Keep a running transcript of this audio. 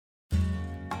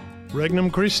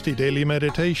Regnum Christi Daily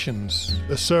Meditations,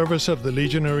 the service of the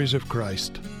Legionaries of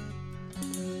Christ.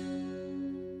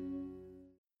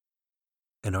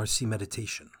 An RC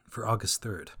Meditation for August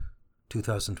 3rd,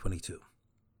 2022.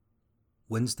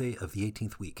 Wednesday of the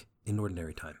 18th week in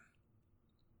Ordinary Time.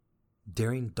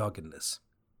 Daring Doggedness.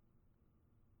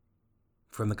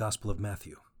 From the Gospel of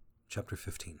Matthew, chapter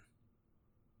 15.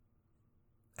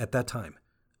 At that time,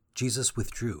 Jesus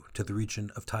withdrew to the region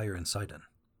of Tyre and Sidon.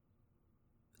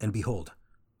 And behold,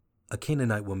 a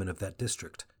Canaanite woman of that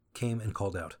district came and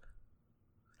called out,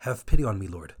 "Have pity on me,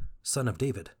 Lord, Son of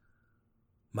David.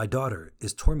 My daughter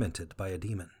is tormented by a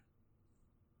demon."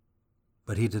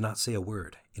 But he did not say a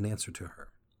word in answer to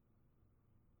her.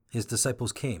 His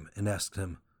disciples came and asked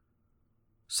him,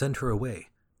 "Send her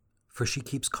away, for she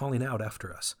keeps calling out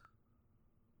after us."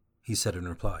 He said in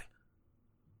reply,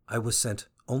 "I was sent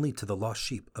only to the lost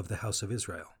sheep of the house of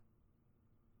Israel."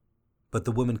 But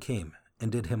the woman came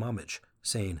and did him homage,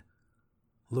 saying,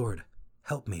 "Lord,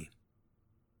 help me."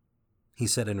 He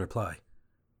said in reply,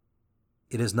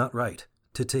 "It is not right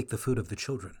to take the food of the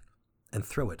children and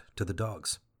throw it to the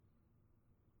dogs."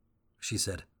 She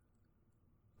said,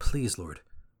 "Please, Lord,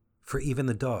 for even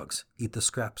the dogs eat the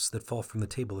scraps that fall from the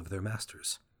table of their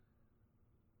masters."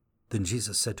 Then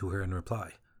Jesus said to her in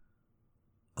reply,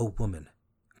 "O woman,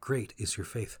 great is your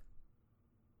faith.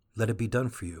 Let it be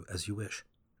done for you as you wish."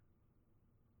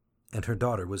 And her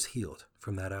daughter was healed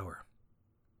from that hour.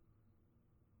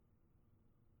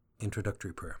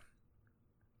 Introductory Prayer.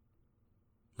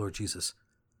 Lord Jesus,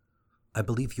 I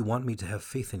believe you want me to have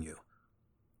faith in you,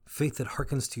 faith that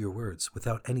hearkens to your words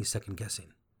without any second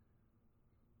guessing.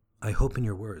 I hope in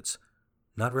your words,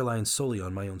 not relying solely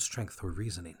on my own strength or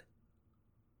reasoning.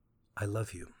 I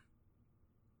love you.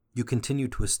 You continue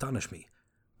to astonish me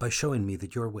by showing me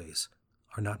that your ways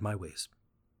are not my ways.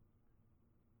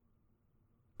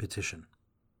 Petition.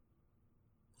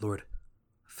 Lord,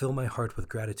 fill my heart with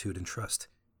gratitude and trust,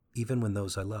 even when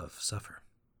those I love suffer.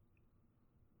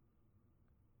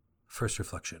 First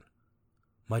reflection.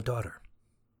 My daughter.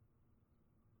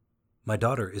 My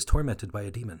daughter is tormented by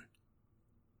a demon.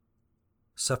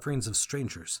 Sufferings of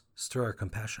strangers stir our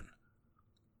compassion.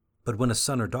 But when a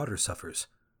son or daughter suffers,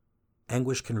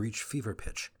 anguish can reach fever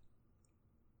pitch.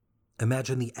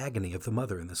 Imagine the agony of the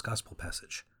mother in this gospel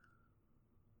passage.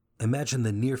 Imagine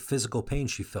the near physical pain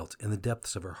she felt in the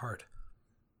depths of her heart.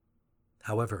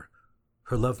 However,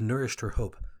 her love nourished her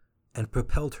hope and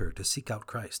propelled her to seek out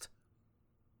Christ.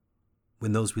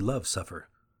 When those we love suffer,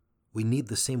 we need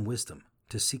the same wisdom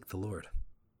to seek the Lord.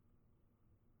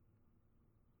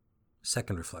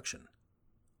 Second reflection.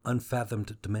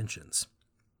 Unfathomed dimensions.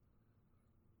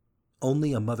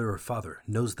 Only a mother or father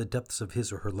knows the depths of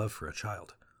his or her love for a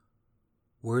child.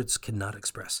 Words cannot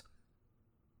express.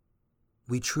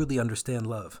 We truly understand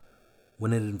love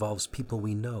when it involves people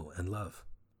we know and love.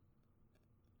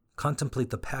 Contemplate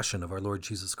the passion of our Lord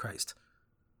Jesus Christ.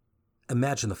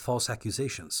 Imagine the false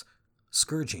accusations,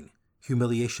 scourging,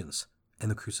 humiliations, and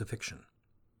the crucifixion.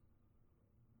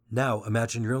 Now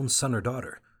imagine your own son or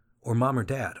daughter, or mom or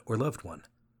dad, or loved one,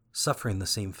 suffering the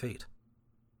same fate.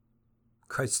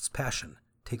 Christ's passion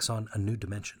takes on a new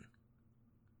dimension.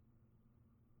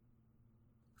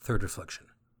 Third reflection.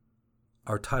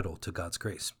 Our title to God's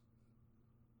grace.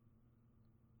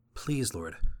 Please,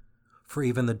 Lord, for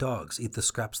even the dogs eat the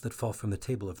scraps that fall from the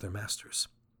table of their masters.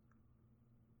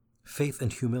 Faith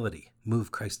and humility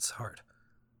move Christ's heart.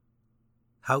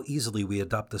 How easily we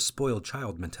adopt the spoiled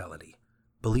child mentality,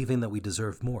 believing that we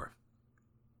deserve more.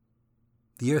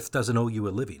 The earth doesn't owe you a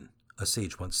living, a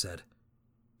sage once said.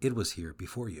 It was here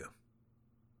before you.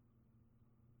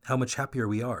 How much happier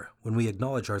we are when we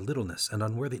acknowledge our littleness and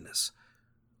unworthiness,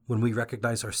 when we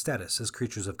recognize our status as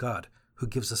creatures of God who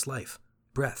gives us life,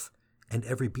 breath, and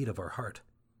every beat of our heart.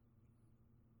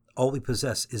 All we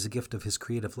possess is a gift of His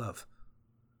creative love.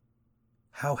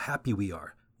 How happy we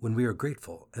are when we are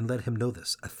grateful and let Him know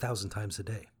this 1,000 times a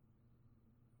day.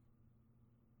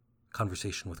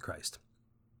 Conversation with Christ.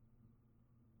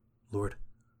 Lord,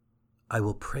 I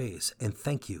will praise and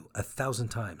thank you 1,000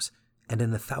 times and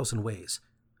in 1,000 ways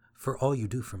for all you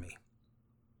do for me.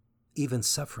 Even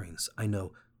sufferings, I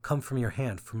know, come from your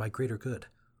hand for my greater good,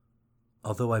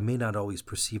 although I may not always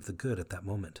perceive the good at that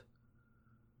moment.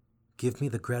 Give me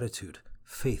the gratitude,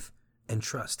 faith, and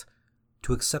trust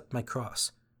to accept my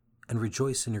cross and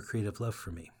rejoice in your creative love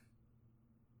for me.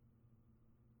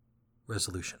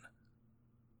 Resolution.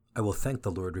 I will thank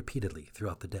the Lord repeatedly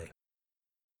throughout the day.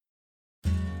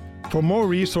 For more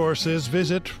resources,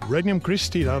 visit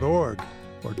regnumchristi.org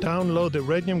or download the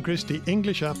Regnum Christi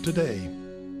English app today.